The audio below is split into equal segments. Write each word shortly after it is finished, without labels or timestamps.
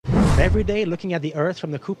Every day looking at the Earth from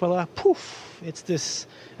the cupola, poof, it's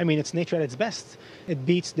nature at its best. It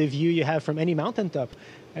beats the view you have from any mountaintop.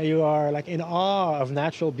 You are like in awe of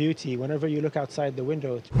natural beauty whenever you look outside the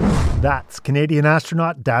window. That's Canadian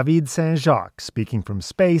astronaut David Saint-Jacques speaking from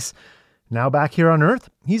space. Now back here on Earth,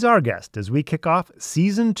 he's our guest as we kick off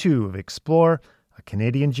Season 2 of Explore, a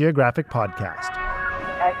Canadian Geographic podcast.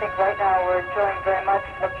 I think right now we're enjoying very much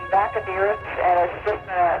looking back at the Earth, and it's just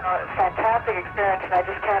a fantastic experience, and I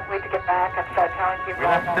just can't wait to get back and start telling people. We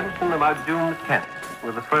left Simpson about June 10th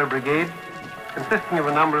with a fur brigade consisting of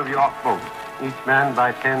a number of yacht boats, each manned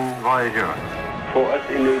by 10 voyageurs. For us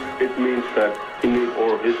Inuit, it means that Inuit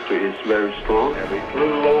oral history is very strong. We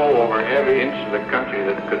flew low over every inch of the country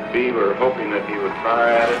that could be. We were hoping that he would fire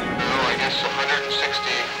at us. I guess 160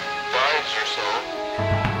 dives or so.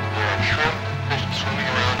 There are shrimp, fish swimming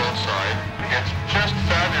around outside. It's just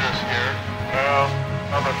fabulous here. Well,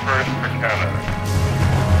 I'm a first for Canada.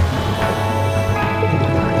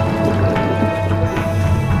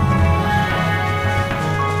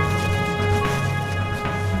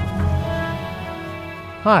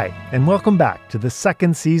 Hi, and welcome back to the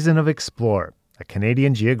second season of Explore, a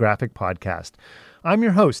Canadian Geographic podcast. I'm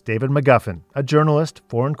your host, David McGuffin, a journalist,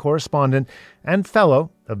 foreign correspondent, and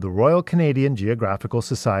fellow of the Royal Canadian Geographical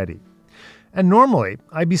Society. And normally,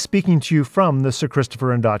 I'd be speaking to you from the Sir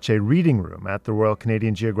Christopher Ondaatje Reading Room at the Royal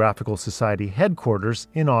Canadian Geographical Society headquarters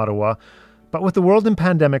in Ottawa. But with the world in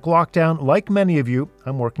pandemic lockdown, like many of you,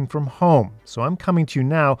 I'm working from home. So I'm coming to you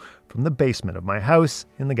now from the basement of my house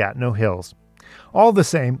in the Gatineau Hills. All the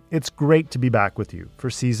same, it's great to be back with you for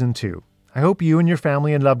Season 2. I hope you and your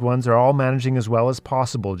family and loved ones are all managing as well as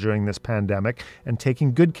possible during this pandemic and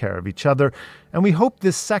taking good care of each other. And we hope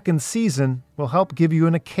this second season will help give you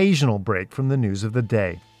an occasional break from the news of the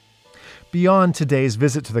day. Beyond today's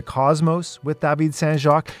visit to the cosmos with David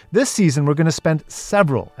Saint-Jacques, this season we're going to spend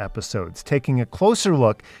several episodes taking a closer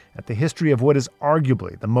look at the history of what is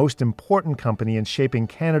arguably the most important company in shaping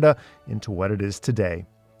Canada into what it is today.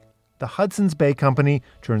 The Hudson's Bay Company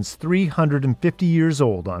turns 350 years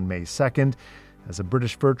old on May 2nd. As a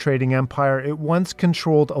British fur trading empire, it once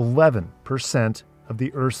controlled 11% of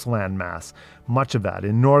the Earth's landmass, much of that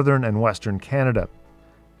in northern and western Canada.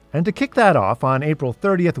 And to kick that off, on April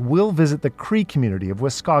 30th, we'll visit the Cree community of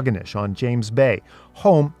Waskaganish on James Bay,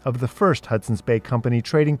 home of the first Hudson's Bay Company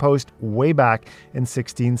trading post way back in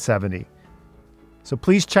 1670. So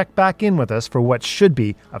please check back in with us for what should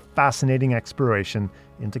be a fascinating exploration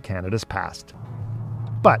into Canada's past.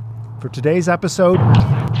 But for today's episode,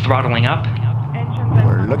 throttling up,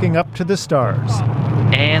 we're looking up to the stars.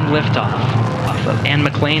 And liftoff of Anne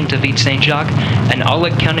McLean, David Saint-Jacques, and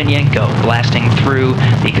Oleg Kononenko blasting through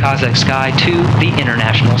the Kazakh sky to the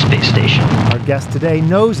International Space Station. Our guest today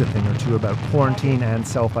knows a thing or two about quarantine and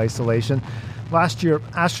self-isolation. Last year,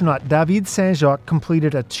 astronaut David Saint-Jacques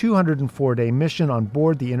completed a 204-day mission on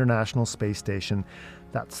board the International Space Station.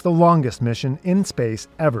 That's the longest mission in space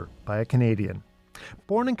ever by a Canadian.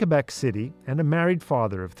 Born in Quebec City and a married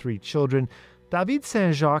father of 3 children, David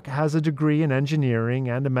Saint-Jacques has a degree in engineering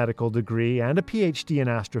and a medical degree and a PhD in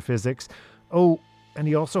astrophysics. Oh, and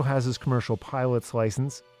he also has his commercial pilot's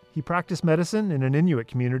license. He practiced medicine in an Inuit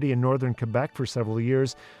community in northern Quebec for several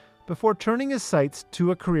years, before turning his sights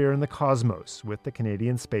to a career in the cosmos with the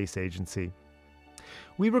Canadian Space Agency.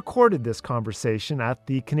 We recorded this conversation at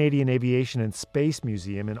the Canadian Aviation and Space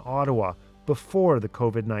Museum in Ottawa before the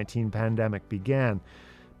COVID-19 pandemic began,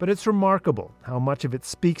 but it's remarkable how much of it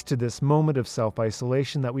speaks to this moment of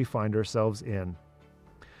self-isolation that we find ourselves in.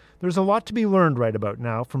 There's a lot to be learned right about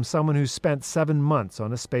now from someone who spent 7 months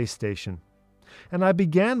on a space station. And I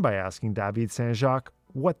began by asking David Saint-Jacques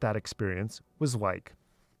what that experience was like.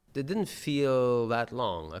 It didn't feel that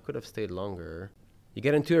long. I could have stayed longer. You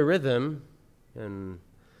get into a rhythm, and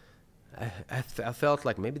I felt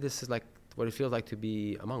like maybe this is like what it feels like to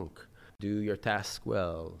be a monk. Do your task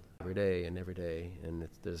well every day, and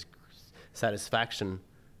there's satisfaction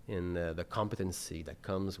in the competency that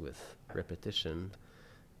comes with repetition.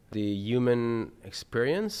 The human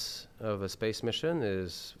experience of a space mission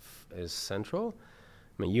is central.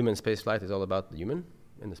 I mean, human spaceflight is all about the human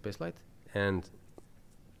in the spaceflight, and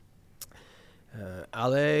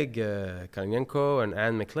Oleg Kononenko and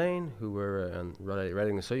Anne McLean, who were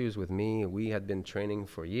riding the Soyuz with me, we had been training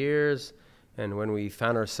for years. And when we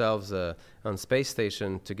found ourselves on space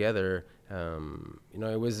station together,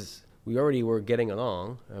 we already were getting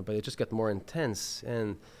along, but it just got more intense.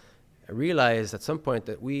 And I realized at some point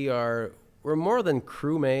that we're more than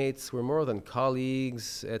crewmates, we're more than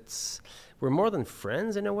colleagues. We're more than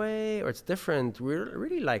friends in a way, or it's different. We're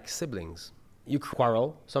really like siblings. You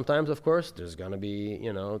quarrel sometimes, of course. There's gonna be,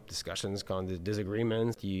 discussions,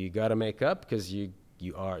 disagreements. You gotta make up because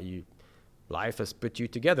life has put you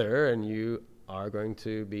together, and you are going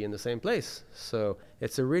to be in the same place. So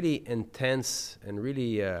it's a really intense and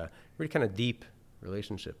really kind of deep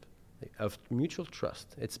relationship of mutual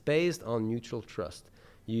trust. It's based on mutual trust.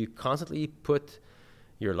 You constantly put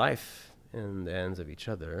your life in the hands of each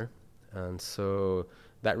other, and so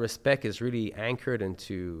that respect is really anchored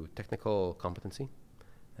into technical competency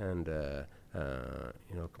and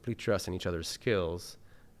complete trust in each other's skills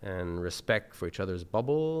and respect for each other's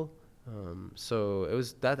bubble. So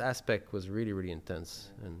that aspect was really, really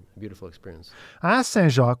intense and a beautiful experience. I asked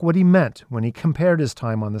Saint-Jacques what he meant when he compared his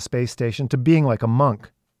time on the space station to being like a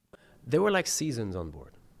monk. There were like seasons on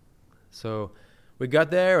board. So we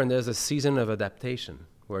got there, and there's a season of adaptation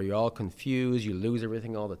where you're all confused, you lose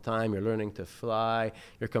everything all the time, you're learning to fly,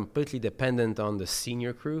 you're completely dependent on the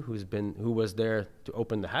senior crew who was there to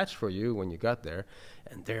open the hatch for you when you got there,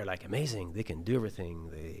 and they're like amazing, they can do everything.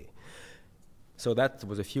 So that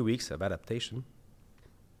was a few weeks of adaptation.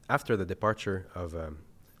 After the departure of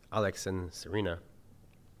Alex and Serena,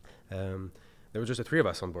 there were just the three of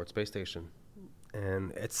us on board Space Station,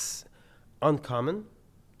 and it's uncommon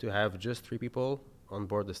to have just three people on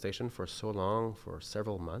board the station for so long, for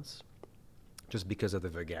several months, just because of the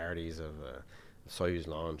vagaries of Soyuz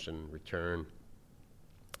launch and return.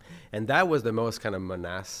 And that was the most kind of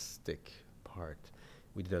monastic part.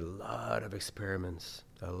 We did a lot of experiments,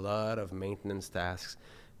 a lot of maintenance tasks,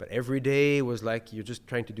 but every day was like you're just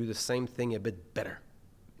trying to do the same thing a bit better.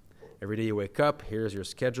 Every day you wake up, here's your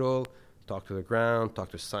schedule, talk to the ground, talk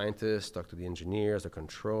to scientists, talk to the engineers, the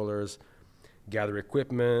controllers, gather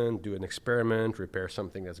equipment, do an experiment, repair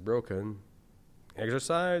something that's broken,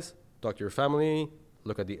 exercise, talk to your family,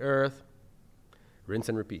 look at the Earth, rinse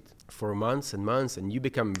and repeat for months and months, and you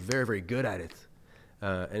become very, very good at it.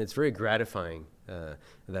 And it's very gratifying,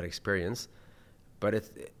 that experience. But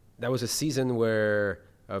that was a season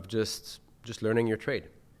of just learning your trade.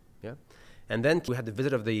 Yeah. And then we had the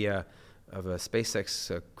visit of a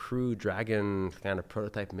SpaceX Crew Dragon kind of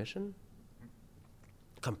prototype mission.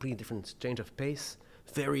 Completely different change of pace,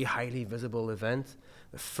 very highly visible event.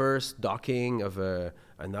 The first docking of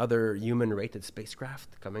another human-rated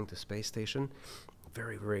spacecraft coming to space station.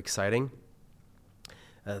 Very, very exciting.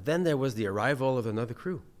 Then there was the arrival of another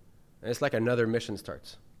crew. And it's like another mission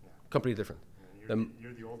starts. Completely different.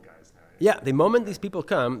 You're the old guys now. Yeah, the moment these people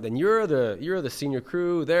come, then you're the senior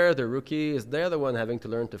crew, they're the rookies, they're the one having to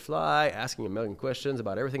learn to fly, asking a million questions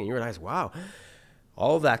about everything, and you realize, wow,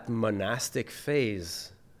 all that monastic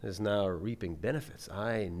phase is now reaping benefits.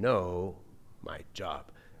 I know my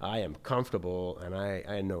job. I am comfortable, and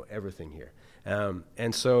I know everything here.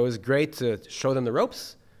 And so it was great to show them the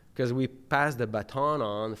ropes, because we passed the baton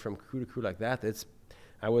on from crew to crew like that.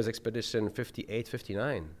 I was expedition 58,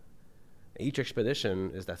 59. Each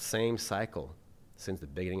expedition is that same cycle since the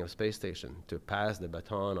beginning of Space Station, to pass the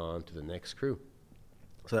baton on to the next crew,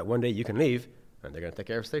 so that one day you can leave, and they're going to take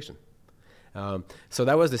care of the station. So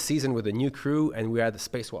that was the season with the new crew, and we had the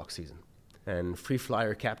spacewalk season and free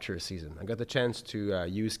flyer capture season. I got the chance to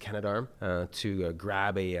use Canadarm to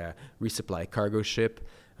grab a resupply cargo ship.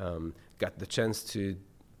 Got the chance to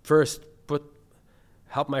first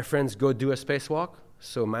help my friends go do a spacewalk,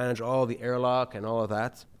 so manage all the airlock and all of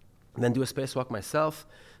that, and then do a spacewalk myself.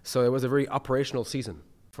 So it was a very operational season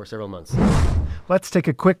for several months. Let's take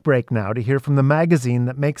a quick break now to hear from the magazine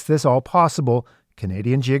that makes this all possible,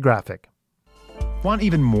 Canadian Geographic. Want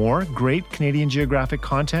even more great Canadian Geographic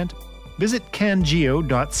content? Visit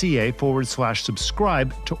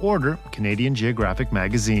cangeo.ca/subscribe to order Canadian Geographic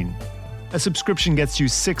magazine. A subscription gets you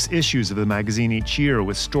 6 issues of the magazine each year,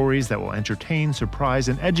 with stories that will entertain, surprise,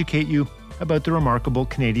 and educate you about the remarkable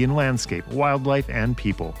Canadian landscape, wildlife, and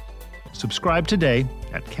people. Subscribe today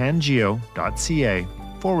at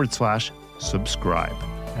cangeo.ca/subscribe.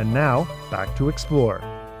 And now, back to Explore.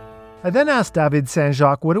 I then asked David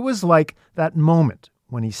Saint-Jacques what it was like that moment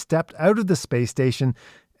when he stepped out of the space station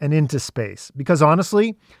and into space. Because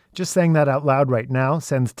honestly, just saying that out loud right now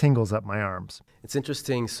sends tingles up my arms. It's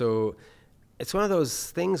interesting. So it's one of those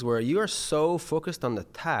things where you are so focused on the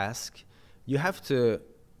task, you have to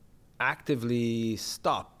actively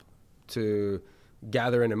stop to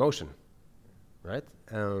gather an emotion, right?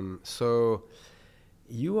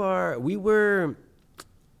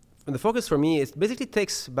 The focus for me, it basically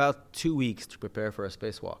takes about 2 weeks to prepare for a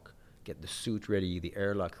spacewalk. Get the suit ready, the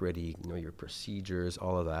airlock ready, your procedures,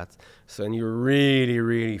 all of that. So, and you're really,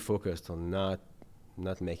 really focused on not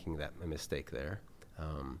making a mistake there.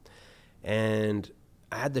 And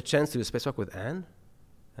I had the chance to do a spacewalk with Anne,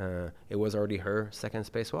 It was already her second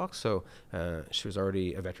spacewalk, so she was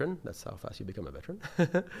already a veteran. That's how fast you become a veteran.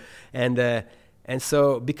 And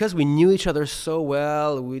so because we knew each other so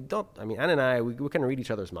well, Anne and I, we can read each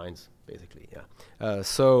other's minds, basically, yeah.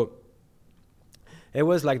 So it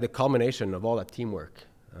was like the culmination of all that teamwork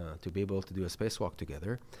to be able to do a spacewalk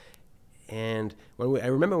together. And I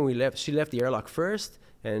remember when we left, she left the airlock first,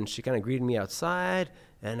 and she kind of greeted me outside.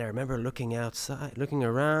 And I remember looking outside, looking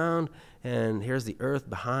around, and here's the Earth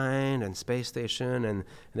behind and space station, and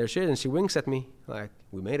there she is, and she winks at me like,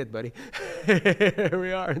 "We made it, buddy." Here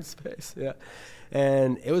we are in space, yeah.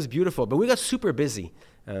 And it was beautiful, but we got super busy.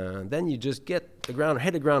 Then you just hit the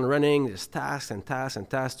ground running. There's tasks and tasks and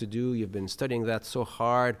tasks to do. You've been studying that so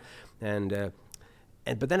hard, but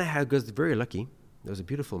then I was very lucky. There was a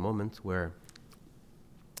beautiful moment where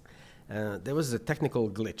there was a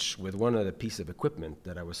technical glitch with one of the pieces of equipment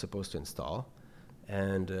that I was supposed to install,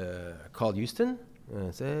 and I called Houston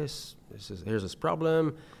and says, "Here's this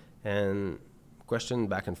problem," and question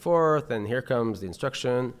back and forth, and here comes the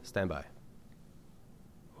instruction: stand by.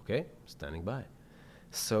 Okay, standing by.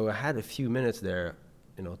 So I had a few minutes there,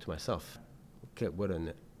 to myself. Okay, what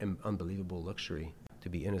an unbelievable luxury to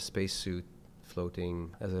be in a spacesuit,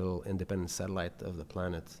 floating as a little independent satellite of the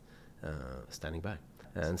planet, standing by.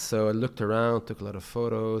 And so I looked around, took a lot of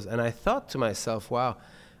photos, and I thought to myself, wow,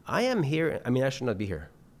 I am here. I should not be here.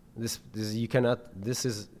 This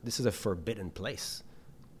is a forbidden place.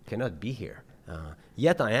 You cannot be here.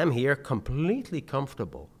 Yet I am here completely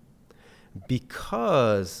comfortable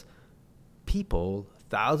because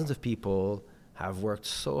thousands of people have worked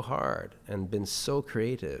so hard and been so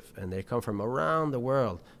creative, and they come from around the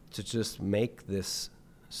world to just make this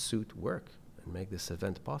suit work and make this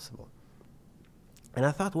event possible. And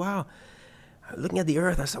I thought, wow, looking at the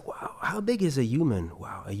Earth, I said, wow, how big is a human?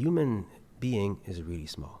 Wow, a human being is really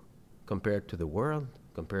small compared to the world,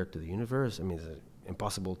 compared to the universe. It's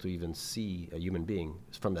impossible to even see a human being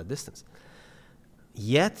from that distance.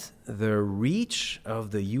 Yet the reach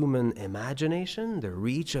of the human imagination, the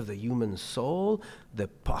reach of the human soul, the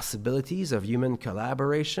possibilities of human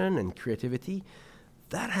collaboration and creativity,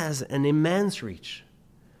 that has an immense reach.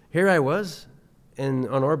 Here I was on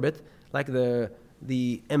orbit, like the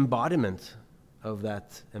embodiment of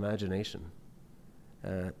that imagination.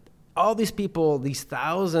 All these people, these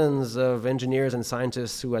thousands of engineers and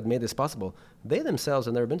scientists who had made this possible, they themselves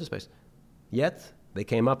had never been to space. Yet they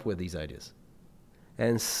came up with these ideas.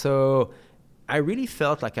 And so I really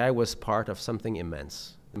felt like I was part of something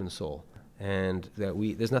immense, human soul, and that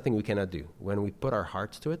there's nothing we cannot do. When we put our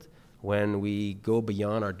hearts to it, when we go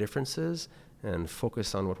beyond our differences and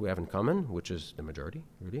focus on what we have in common, which is the majority,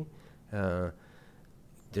 really,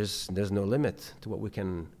 there's no limit to what we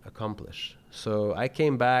can accomplish. So I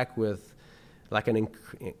came back with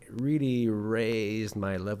really raised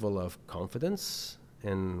my level of confidence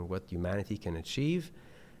in what humanity can achieve,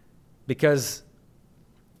 because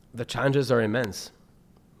the challenges are immense.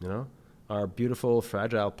 Our beautiful,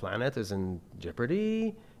 fragile planet is in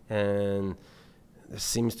jeopardy, and there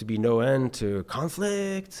seems to be no end to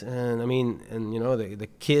conflict. And the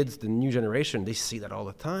kids, the new generation, they see that all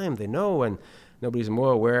the time. They know, and nobody's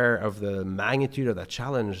more aware of the magnitude of that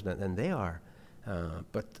challenge than they are.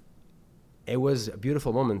 But it was a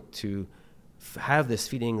beautiful moment to have this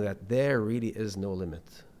feeling that there really is no limit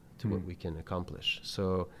to what we can accomplish.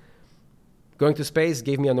 So going to space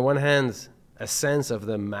gave me, on the one hand, a sense of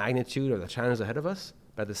the magnitude of the challenge ahead of us,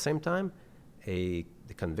 but at the same time, the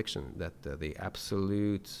conviction that the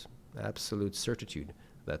absolute certitude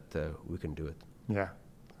that we can do it. Yeah.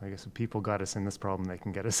 I guess if people got us in this problem, they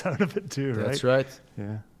can get us out of it too, right? That's right.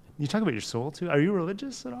 Yeah. You talk about your soul too. Are you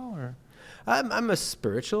religious at all, or? I'm a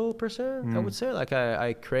spiritual person, I would say. Like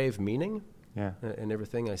I crave meaning in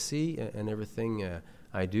everything I see and everything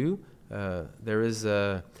I do. There is,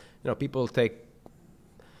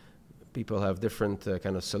 people have different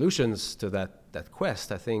kind of solutions to that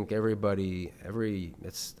quest. I think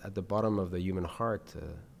it's at the bottom of the human heart,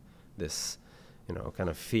 this, kind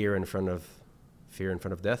of fear in front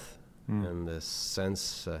of death, and this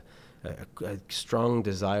sense, a strong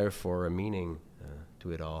desire for a meaning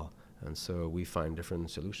to it all. And so we find different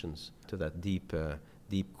solutions to that deep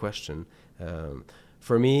question.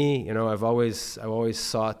 For me, I've always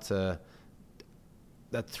sought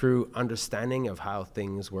that through understanding of how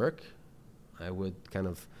things work, I would kind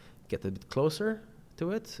of get a bit closer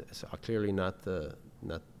to it. So clearly not,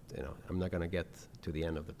 I'm not going to get to the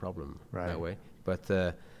end of the problem that way. But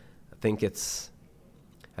I think it's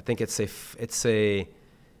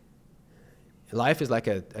life is like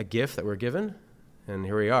a gift that we're given, and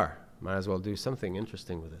here we are. Might as well do something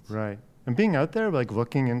interesting with it. Right. And being out there, like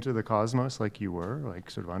looking into the cosmos like you were, like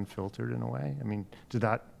sort of unfiltered in a way, I mean,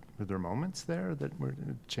 were there moments there that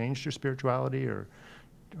changed your spirituality or?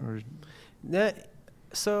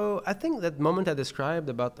 So I think that moment I described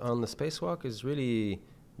about on the spacewalk is really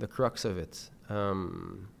the crux of it.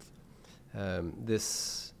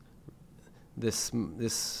 This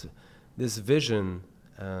vision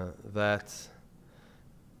that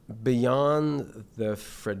beyond the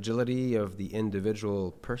fragility of the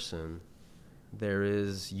individual person, there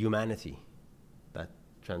is humanity that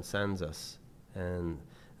transcends us, and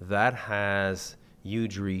that has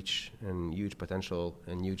huge reach and huge potential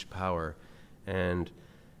and huge power. And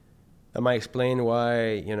that might explain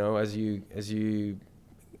why, as you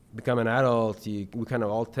become an adult, we kind of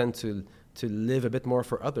all tend to live a bit more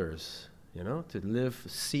for others, to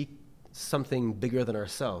seek something bigger than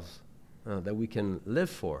ourselves that we can live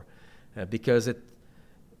for, because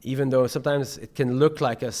even though sometimes it can look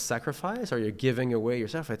like a sacrifice or you're giving away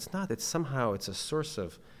yourself, it's not. It's a source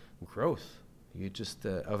of growth. You just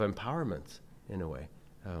of empowerment in a way,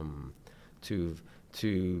 to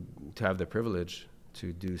have the privilege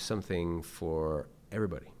to do something for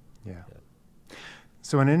everybody. Yeah.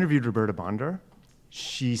 So when I interviewed Roberta Bondar,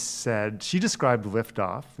 she described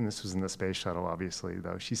liftoff, and this was in the space shuttle, obviously,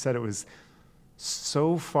 though. She said it was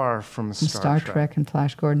so far from Star Trek and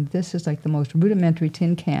Flash Gordon. This is like the most rudimentary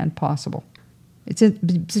tin can possible. It's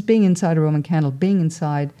just being inside a Roman candle, being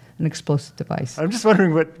inside an explosive device. I'm just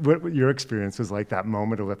wondering what your experience was like, that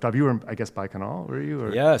moment of liftoff. You were, I guess, Baikonur, were you?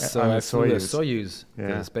 Or yes, so I flew the Soyuz to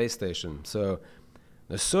the space station. So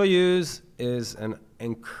the Soyuz is an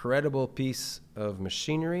incredible piece of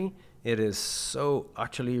machinery. It is so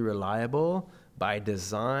utterly reliable by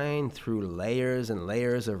design through layers and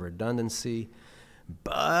layers of redundancy,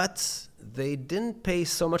 but they didn't pay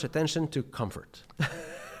so much attention to comfort.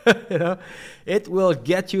 It will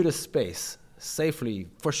get you to space safely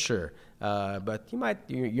for sure, but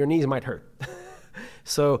your knees might hurt.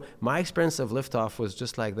 So my experience of liftoff was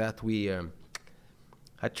just like that.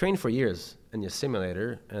 I trained for years in the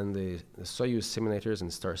simulator, and the Soyuz simulators in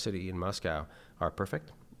Star City in Moscow are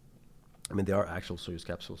perfect. I mean, they are actual Soyuz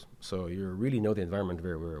capsules, so you really know the environment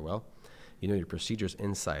very, very well. You know your procedures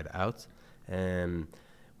inside out, and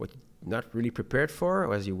what you're not really prepared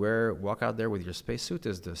for as you walk out there with your spacesuit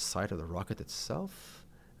is the sight of the rocket itself,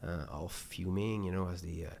 all fuming, as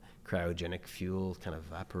the cryogenic fuel kind of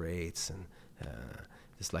evaporates, and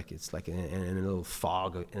it's like in a little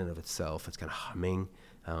fog in and of itself. It's kind of humming.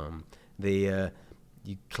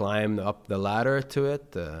 You climb up the ladder to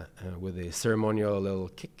it with a ceremonial little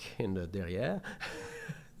kick in the derrière.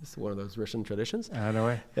 It's one of those Russian traditions. No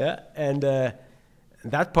way. Yeah, and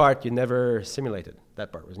that part you never simulated.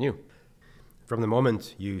 That part was new. From the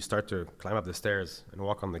moment you start to climb up the stairs and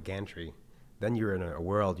walk on the gantry, then you're in a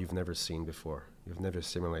world you've never seen before. You've never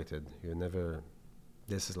simulated.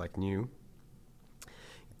 This is like new.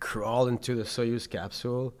 You crawl into the Soyuz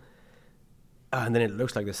capsule, and then it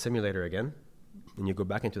looks like the simulator again. And you go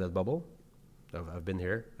back into that bubble. I've been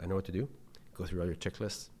here. I know what to do. Go through all your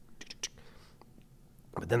checklists.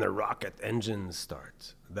 But then the rocket engines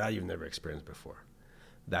start. That you've never experienced before.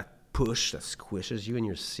 That push that squishes you in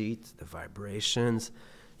your seat, the vibrations.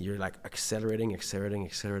 You're like accelerating.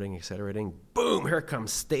 Boom, here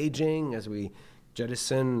comes staging as we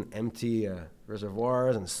jettison empty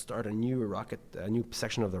reservoirs and start a new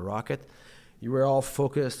section of the rocket. You were all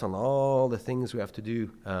focused on all the things we have to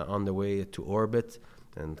do on the way to orbit,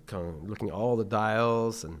 and kind of looking at all the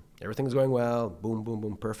dials, and everything's going well. Boom, boom,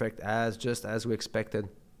 boom, perfect, just as we expected.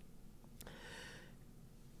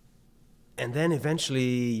 And then eventually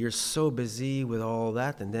you're so busy with all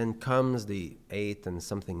that, and then comes the 8 and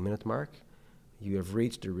something minute mark. You have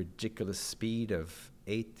reached a ridiculous speed of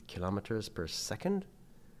 8 kilometers per second,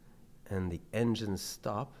 and the engines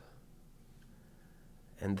stop.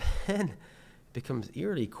 And then becomes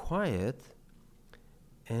eerily quiet,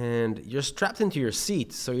 and you're strapped into your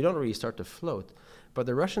seat, so you don't really start to float. But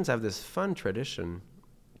the Russians have this fun tradition.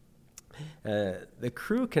 The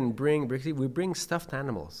crew can we bring stuffed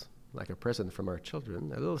animals, like a present from our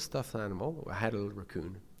children, a little stuffed animal. I had a little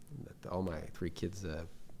raccoon that all my 3 kids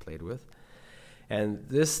played with. And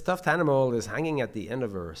this stuffed animal is hanging at the end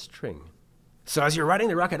of a string. So as you're riding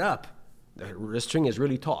the rocket up, the string is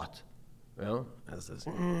really taut. As this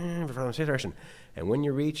from space direction, and when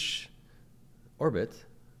you reach orbit,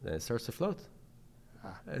 then it starts to float.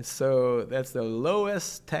 And so that's the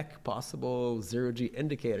lowest tech possible zero-G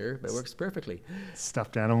indicator, but it works perfectly.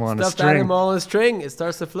 Stuffed animal on a string. Stuffed animal on a string. It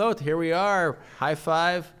starts to float. Here we are. High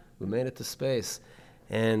five. We made it to space.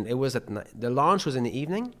 And it was at night. The launch was in the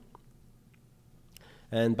evening.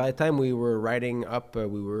 And by the time we were riding up,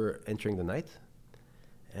 we were entering the night.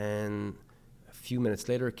 And a few minutes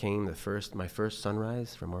later came my first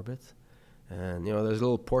sunrise from orbit. And, there's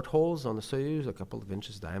little portholes on the Soyuz, a couple of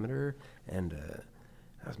inches diameter. And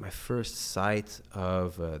that was my first sight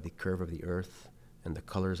of the curve of the Earth and the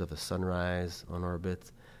colors of the sunrise on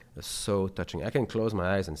orbit. It was so touching. I can close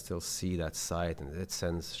my eyes and still see that sight, and it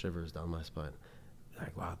sends shivers down my spine.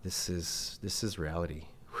 Like, wow, this is reality.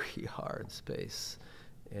 We are in space.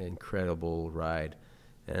 Incredible ride.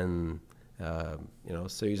 And,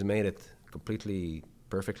 Soyuz made it completely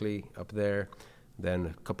perfectly up there. Then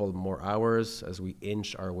a couple more hours as we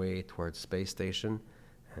inch our way towards space station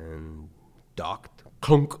and docked,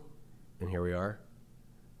 clunk, and here we are,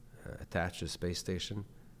 attached to the space station.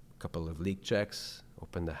 A couple of leak checks,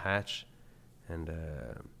 opened the hatch, and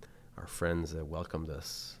our friends welcomed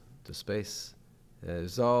us to space. It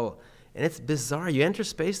was all, and it's bizarre. You enter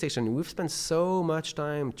space station. We've spent so much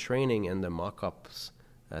time training in the mock-ups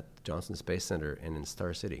at Johnson Space Center and in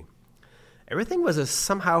Star City. Everything was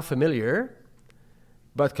somehow familiar,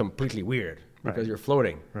 but completely weird because you're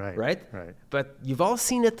floating, right? But you've all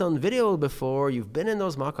seen it on video before. You've been in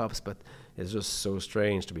those mock-ups, but it's just so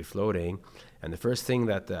strange to be floating. And the first thing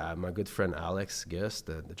that my good friend Alex Gist,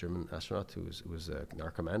 the German astronaut who was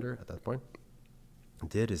our commander at that point,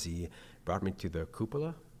 did is he brought me to the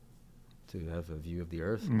cupola to have a view of the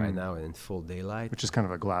Earth by now in full daylight. Which is kind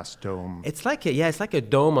of a glass dome. It's like a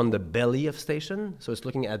dome on the belly of station, so it's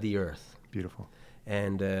looking at the Earth. Beautiful.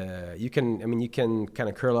 And you can kind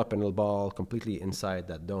of curl up in a little ball completely inside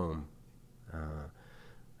that dome,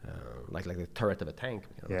 like the turret of a tank.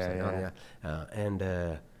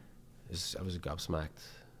 I was gobsmacked.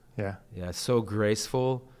 Yeah. It's so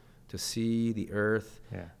graceful to see the Earth.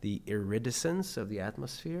 Yeah. The iridescence of the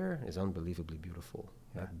atmosphere is unbelievably beautiful.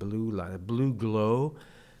 Yeah. That blue light, that blue glow,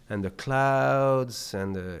 and the clouds,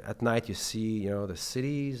 and at night you see the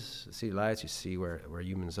cities, the city lights. You see where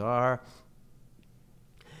humans are.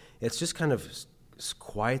 It's just kind of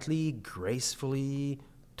quietly, gracefully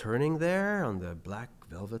turning there on the black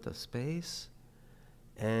velvet of space.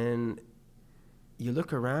 And you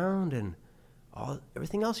look around and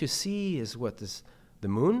everything else you see is the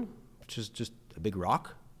moon, which is just a big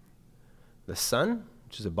rock, the sun,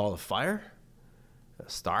 which is a ball of fire,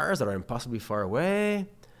 stars that are impossibly far away.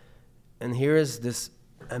 And here is this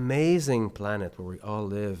amazing planet where we all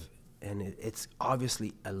live, and it's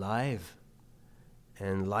obviously alive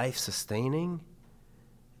and life-sustaining,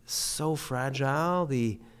 so fragile.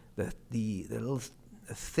 The little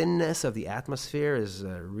thinness of the atmosphere is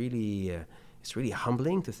really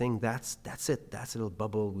humbling to think that's it. That's a little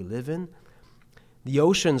bubble we live in. The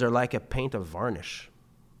oceans are like a paint of varnish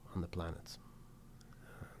on the planet.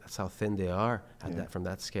 That's how thin they are from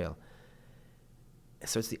that scale.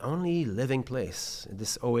 So it's the only living place,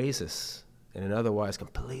 this oasis, in an otherwise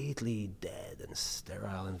completely dead and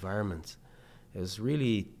sterile environment. It was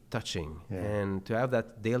really touching. Yeah. And to have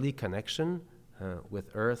that daily connection with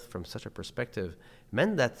Earth from such a perspective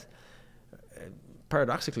meant that,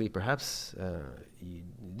 paradoxically, perhaps, you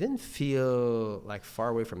didn't feel like far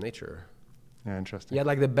away from nature. Yeah, interesting. You had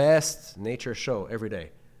like the best nature show every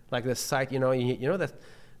day. Like the sight,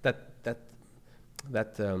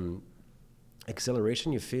 that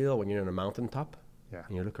exhilaration you feel when you're on a mountaintop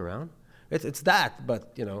and you look around. It's that,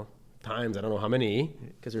 but, times I don't know how many,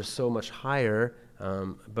 because they're so much higher,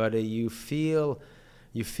 but you feel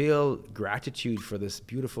gratitude for this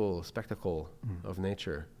beautiful spectacle of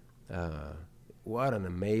nature. What an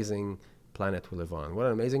amazing planet we live on. What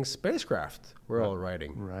an amazing spacecraft we're all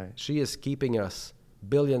riding. Right. She is keeping us,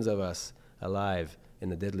 billions of us, alive in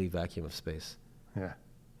the deadly vacuum of space. Yeah.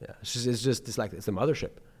 It's a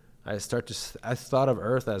mothership. I thought of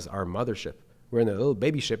Earth as our mothership. We're in a little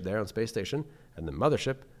baby ship there on space station, and the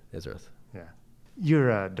mothership is Earth. Yeah. You're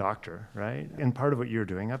a doctor, right? And part of what you're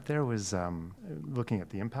doing up there was looking at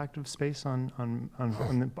the impact of space on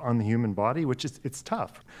the human body, which it's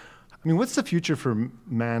tough. I mean, what's the future for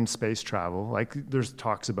manned space travel? Like, there's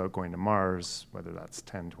talks about going to Mars, whether that's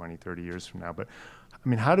 10, 20, 30 years from now. But, I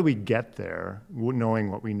mean, how do we get there knowing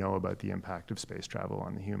what we know about the impact of space travel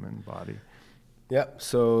on the human body? Yeah,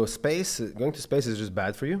 so going to space is just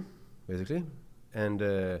bad for you, basically. And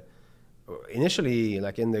initially,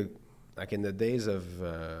 like in the days of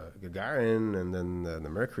Gagarin and then the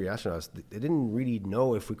Mercury astronauts, they didn't really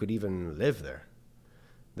know if we could even live there.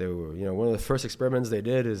 They were, one of the first experiments they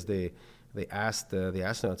did is they asked the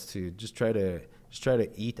astronauts to just try to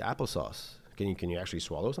eat applesauce. Can you actually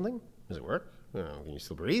swallow something? Does it work? Can you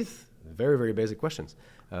still breathe? Very, very basic questions.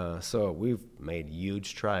 So we've made huge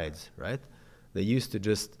strides, right?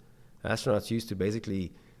 Astronauts used to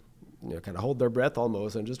basically kind of hold their breath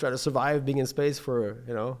almost and just try to survive being in space for,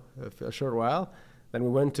 a short while. Then we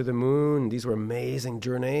went to the moon. These were amazing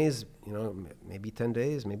journeys, maybe 10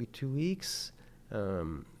 days, maybe 2 weeks,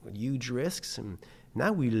 with huge risks. And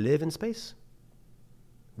now we live in space.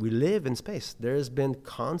 We live in space. There's been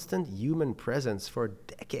constant human presence for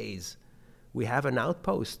decades. We have an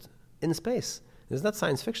outpost in space. This is not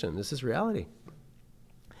science fiction. This is reality.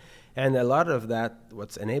 And a lot of that,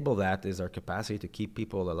 what's enabled that is our capacity to keep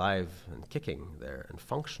people alive and kicking there and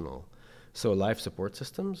functional. So life support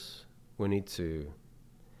systems, we need to,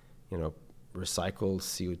 recycle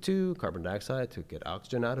CO2, carbon dioxide, to get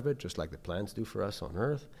oxygen out of it, just like the plants do for us on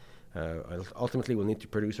Earth. Ultimately, we'll need to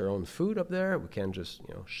produce our own food up there. We can't just,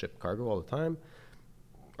 ship cargo all the time.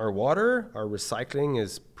 Our water, our recycling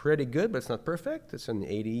is pretty good, but it's not perfect. It's in the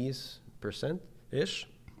 80s%-ish.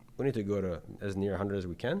 We need to go to as near 100 as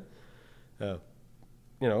we can.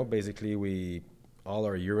 Basically all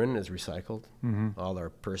our urine is recycled. Mm-hmm. All our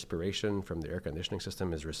perspiration from the air conditioning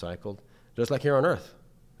system is recycled. Just like here on Earth.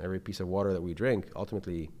 Every piece of water that we drink,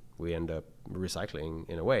 ultimately we end up recycling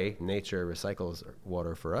in a way. Nature recycles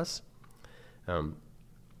water for us.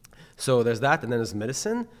 So there's that, and then there's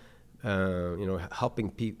medicine. Helping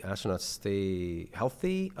astronauts stay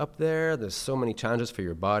healthy up there. There's so many challenges for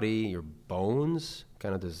your body. Your bones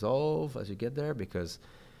kind of dissolve as you get there because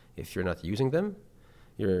if you're not using them,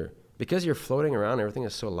 because you're floating around, everything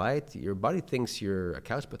is so light, your body thinks you're a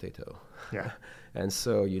couch potato. Yeah. And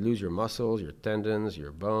so you lose your muscles, your tendons,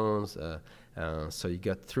 your bones. So you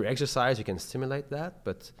get through exercise, you can stimulate that,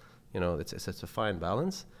 but it's a fine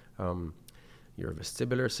balance. Your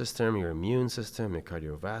vestibular system, your immune system, your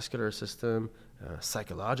cardiovascular system.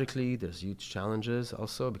 Psychologically, there's huge challenges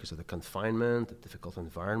also because of the confinement, the difficult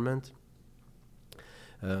environment.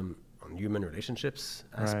 On human relationships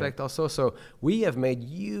aspect also. So we have made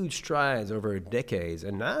huge strides over decades,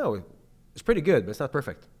 and now it's pretty good, but it's not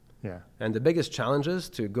perfect. Yeah. And the biggest challenges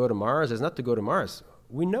to go to Mars is not to go to Mars.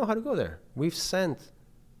 We know how to go there. We've sent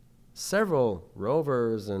several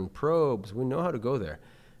rovers and probes. We know how to go there.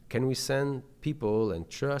 Can we send people and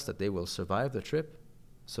trust that they will survive the trip,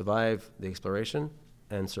 survive the exploration,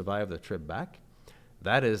 and survive the trip back?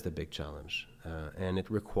 That is the big challenge. And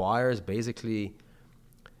it requires basically,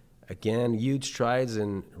 again, huge strides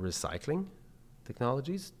in recycling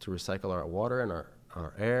technologies to recycle our water and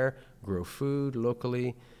our air, grow food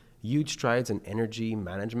locally, huge strides in energy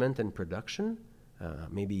management and production,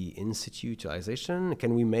 maybe in situ utilization.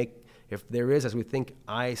 Can we make, if there is, as we think,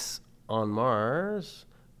 ice on Mars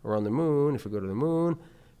or on the moon, if we go to the moon,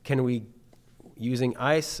 can we, using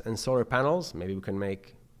ice and solar panels, maybe we can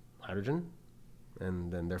make hydrogen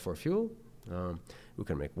and then therefore fuel. We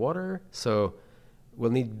can make water. So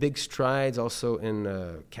we'll need big strides also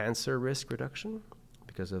in cancer risk reduction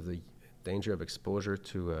because of the danger of exposure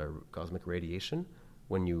to cosmic radiation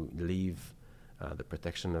when you leave the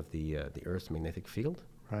protection of the Earth's magnetic field.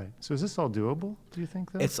 Right. So is this all doable, do you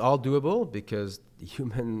think, though? It's all doable because the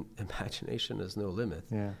human imagination has no limit.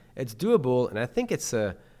 Yeah. It's doable, and I think it's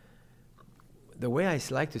the way I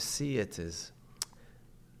like to see it is,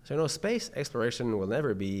 space exploration will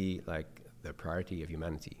never be like the priority of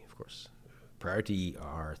humanity, of course. Priority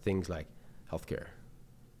are things like healthcare,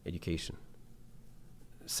 education,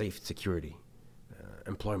 safe security,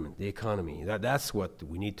 employment, the economy. That's what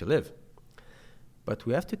we need to live. But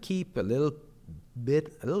we have to keep a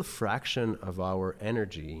little fraction of our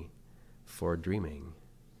energy for dreaming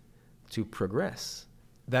to progress.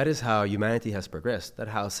 That is how humanity has progressed.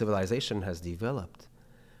 That's how civilization has developed.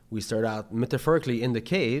 We start out metaphorically in the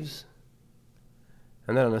caves,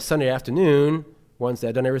 and then on a Sunday afternoon, once they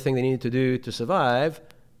had done everything they needed to do to survive,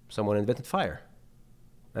 someone invented fire.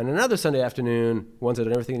 And another Sunday afternoon, once they had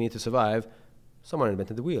done everything they needed to survive, someone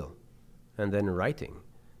invented the wheel. And then writing.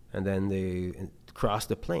 And then they crossed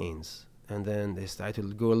the plains. And then they started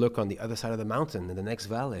to go look on the other side of the mountain in the next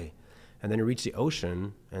valley. And then they reached the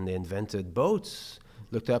ocean, and they invented boats,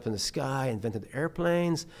 looked up in the sky, invented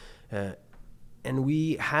airplanes. And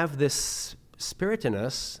we have this spirit in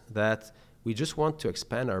us that we just want to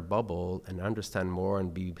expand our bubble and understand more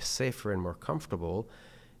and be safer and more comfortable.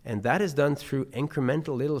 And that is done through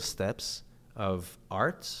incremental little steps of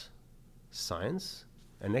arts, science,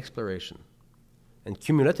 and exploration. And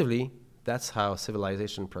cumulatively, that's how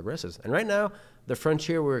civilization progresses. And right now, the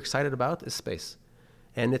frontier we're excited about is space.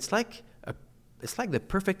 And it's like the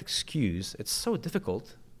perfect excuse. It's so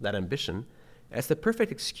difficult, that ambition. It's the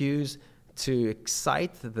perfect excuse to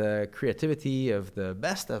excite the creativity of the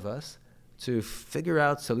best of us to figure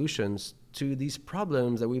out solutions to these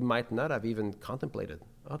problems that we might not have even contemplated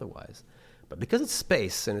otherwise. But because it's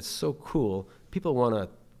space and it's so cool, people want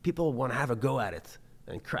to have a go at it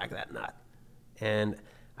and crack that nut. And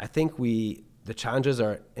I think the challenges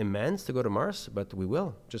are immense to go to Mars, but we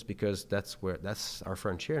will, just because that's our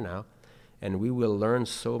frontier now, and we will learn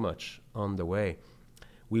so much on the way.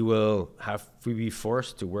 We will be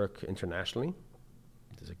forced to work internationally.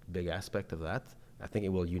 There's a big aspect of that. I think it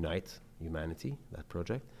will unite humanity, that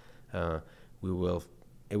project. It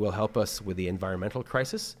will help us with the environmental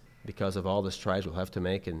crisis because of all the strides we'll have to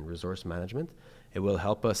make in resource management. It will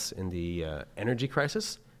help us in the energy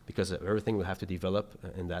crisis because of everything we'll have to develop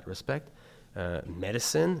in that respect.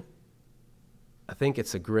 Medicine, I think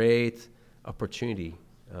it's a great opportunity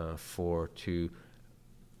to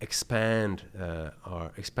expand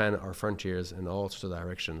our frontiers in all sorts of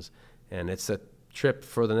directions, and it's a trip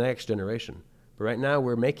for the next generation. But right now,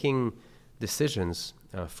 we're making decisions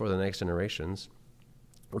for the next generations.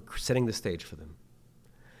 We're setting the stage for them.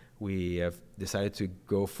 We have decided to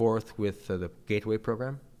go forth with the Gateway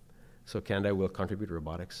program, so Canada will contribute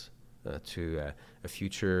robotics to a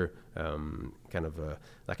future kind of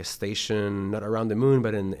like a station, not around the moon,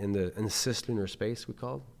 but in the cislunar space, we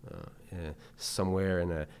call somewhere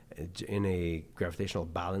in a gravitational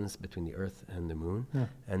balance between the Earth and the moon. Yeah.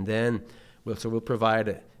 And then we'll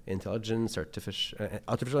provide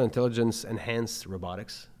artificial intelligence enhanced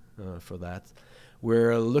robotics for that.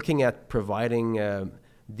 We're looking at providing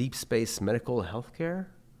deep space medical healthcare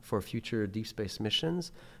for future deep space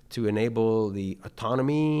missions to enable the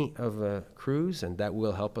autonomy of crews, and that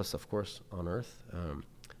will help us, of course, on Earth.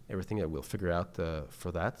 Everything that we'll figure out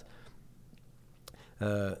for that.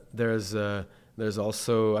 There's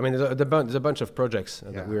also, there's a bunch of projects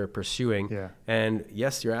that we're pursuing. Yeah. And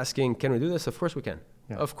yes, you're asking, can we do this? Of course we can.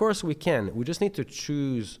 Yeah. Of course we can. We just need to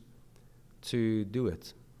choose to do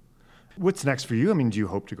it. What's next for you? I mean, do you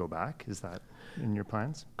hope to go back? Is that in your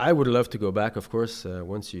plans? I would love to go back, of course.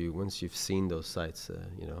 Once you've seen those sites,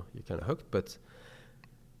 you're kind of hooked. But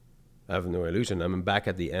I have no illusion. I'm back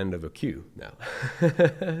at the end of a queue now,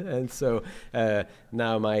 and so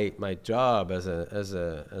now my job as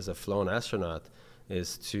a flown astronaut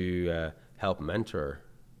is to help mentor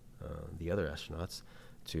the other astronauts,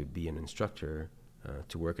 to be an instructor,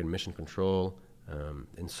 to work in mission control,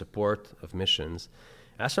 in support of missions.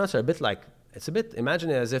 Astronauts are imagine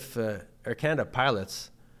it as if Air Canada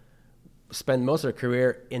pilots spend most of their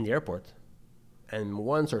career in the airport and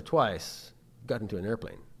once or twice got into an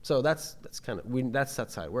airplane. So that's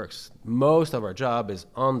how it works. Most of our job is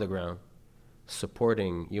on the ground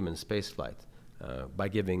supporting human spaceflight by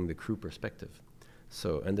giving the crew perspective.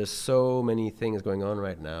 And there's so many things going on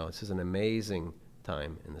right now. This is an amazing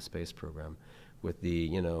time in the space program, with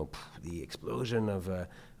the explosion of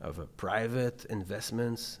private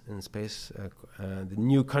investments in space, the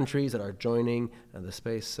new countries that are joining the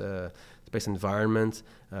space environment,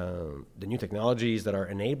 the new technologies that are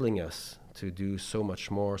enabling us to do so much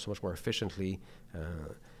more efficiently.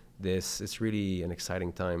 It's really an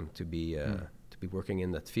exciting time to be working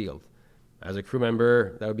in that field. As a crew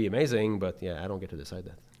member, that would be amazing, but I don't get to decide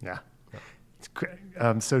that. Yeah.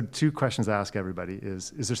 So 2 questions I ask everybody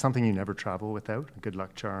is there something you never travel without, a good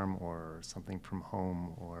luck charm or something from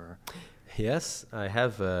home? Or Yes, I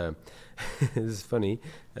have. This is funny.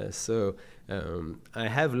 I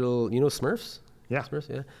have little, Smurfs? Yeah. Smurfs,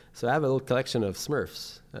 yeah. So I have a little collection of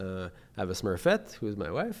Smurfs. I have a Smurfette, who is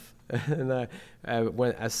my wife. And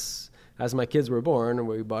as my kids were born,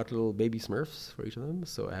 we bought little baby Smurfs for each of them.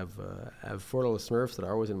 So I have 4 little Smurfs that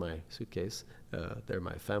are always in my suitcase. They're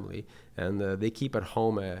my family, and they keep at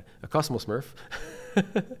home a Cosmo Smurf,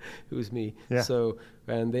 who's me. Yeah.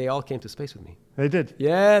 And they all came to space with me. They did?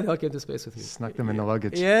 Yeah, they all came to space with me. Snuck them in the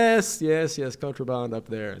luggage. Yes, contraband up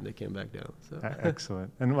there, and they came back down. So.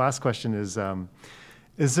 Excellent. And last question is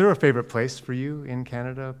there a favorite place for you in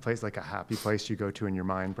Canada? A place, like a happy place you go to in your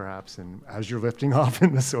mind, perhaps, and as you're lifting off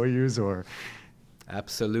in the Soyuz, or?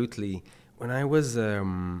 Absolutely. When I was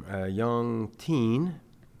a young teen,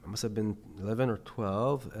 I must have been 11 or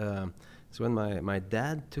 12. It's when my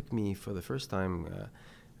dad took me for the first time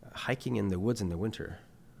hiking in the woods in the winter,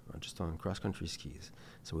 just on cross-country skis.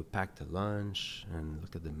 So we packed a lunch and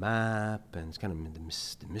looked at the map, and it's kind of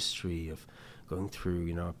the mystery of going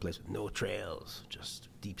through, a place with no trails, just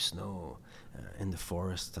deep snow in the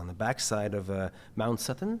forest on the backside of Mount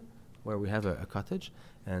Sutton, where we have a cottage.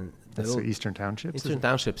 And that's the Eastern Townships? Eastern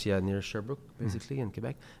Townships, near Sherbrooke, basically, in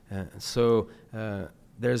Quebec.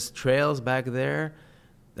 There's trails back there.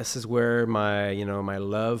 This is where my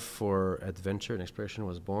love for adventure and exploration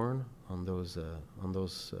was born, on those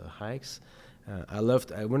hikes.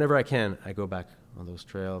 Whenever I can, I go back on those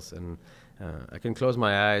trails, and I can close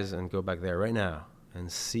my eyes and go back there right now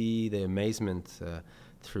and see the amazement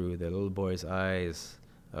through the little boy's eyes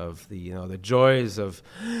of the joys of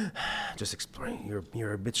just exploring.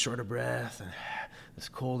 You're a bit short of breath, and it's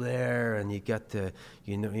cold air, and you got to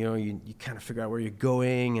you kind of figure out where you're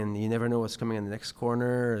going, and you never know what's coming in the next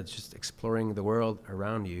corner. It's just exploring the world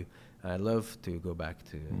around you. I love to go back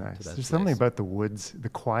to Nice. to that There's something place. about the woods, the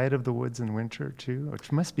quiet of the woods in winter too,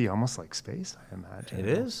 which must be almost like space, I imagine. It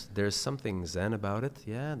is. There's something zen about it.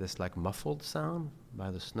 Yeah, this like muffled sound by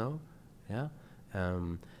the snow. Yeah,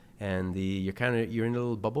 and you're in a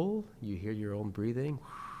little bubble. You hear your own breathing.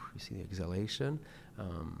 You see the exhalation.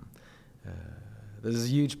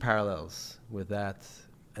 There's huge parallels with that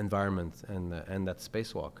environment and that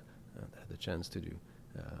spacewalk I had the chance to do.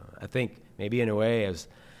 I think maybe in a way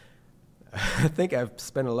I think I've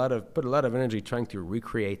put a lot of energy trying to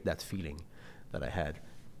recreate that feeling that I had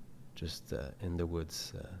just in the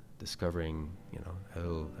woods, discovering a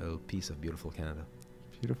little piece of beautiful Canada.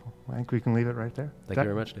 Beautiful. I think we can leave it right there. Thank you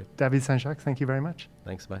very much, Dave. David Saint-Jacques, thank you very much.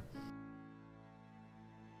 Thanks, bye.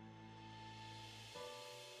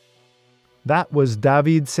 That was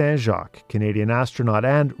David Saint-Jacques, Canadian astronaut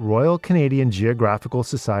and Royal Canadian Geographical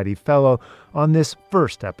Society Fellow, on this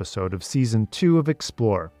first episode of Season 2 of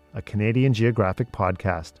Explore, a Canadian Geographic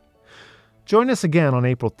podcast. Join us again on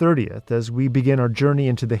April 30th as we begin our journey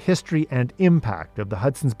into the history and impact of the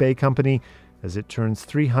Hudson's Bay Company as it turns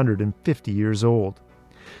 350 years old.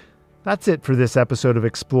 That's it for this episode of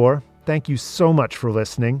Explore. Thank you so much for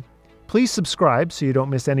listening. Please subscribe so you don't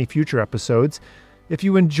miss any future episodes. If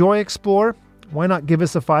you enjoy Explore, why not give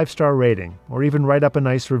us a 5-star rating or even write up a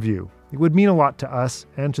nice review? It would mean a lot to us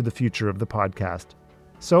and to the future of the podcast.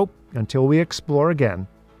 So, until we explore again,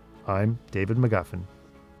 I'm David McGuffin.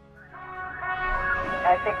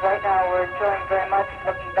 I think right now we're enjoying very much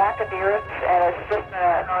looking back at the Earth, and it's just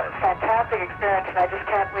a fantastic experience, and I just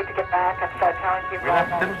can't wait to get back and start telling people We left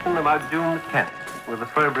about it. Simpson about June the 10th with the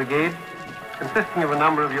fur brigade, consisting of a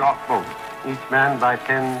number of yacht boats, each manned by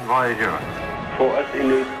 10 voyageurs. For us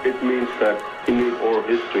Inuit, it means that Inuit oral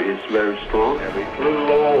history is very strong. We flew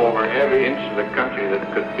low over every inch of the country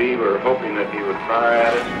that could be. We were hoping that he would fire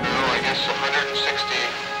at us. I guess 160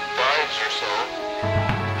 dives or so.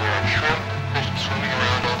 There are shrimp fish swimming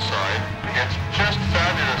around outside. It's just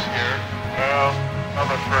fabulous here. Well, I'm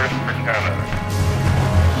a first for Canada.